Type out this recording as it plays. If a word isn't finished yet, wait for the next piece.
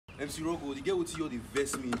MC Rogo, the girl will tell you the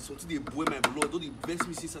vest me. Something they boil my blood. Don't they vest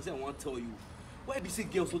me since I say I want to tell you. Why be say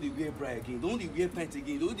girls don't they wear bra again? Don't they wear pants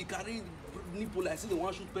again? Don't they carry nipple like say they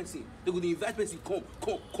want to shoot person? They go to invite person, come.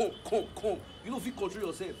 You don't feel control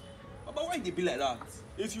yourself. But why they be like that?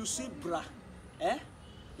 If you see bra,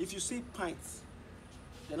 if you see pints,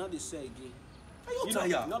 they're not the same again. Are you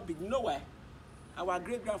tired? Not big nowhere. Our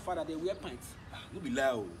great grandfather they wear pints. No be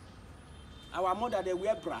lie. Our mother they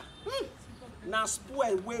wear bra. Now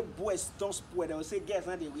spoil where boys don't spoil. They will say girls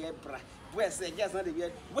now they wear bra. Boys say girls now they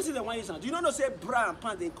wear. What's the one you say? Do you know say bra and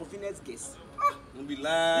pants they convenience guests? No be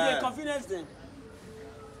lie. They convenience them.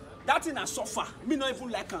 That thing I suffer. Me not even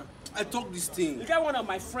like her. I talk this thing. You got one of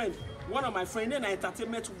my friend in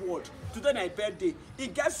entertainment world. Today my birthday. He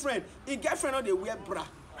girlfriend how they wear bra.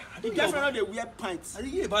 He girlfriend how they wear pants. I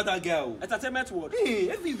didn't hear about that girl. Entertainment world.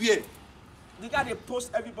 Hey, everywhere. The guy they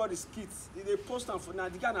post everybody's kids. They post them for now.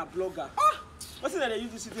 The guy a blogger. What's it that they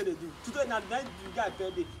use this thing they do? Today now the guy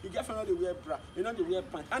birthday. The girlfriend how they wear bra. You know they wear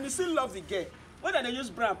pants. And they still love the girl. What do they use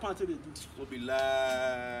bra and pants they do? Don't be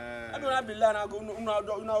lie. I don't be lying. I go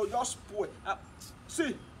no just spoil.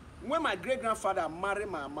 See, when my great grandfather married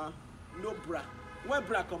my mama, no bra. When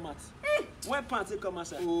bra come out, when pants come out,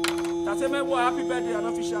 sir. That's me. What happy birthday and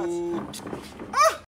officials.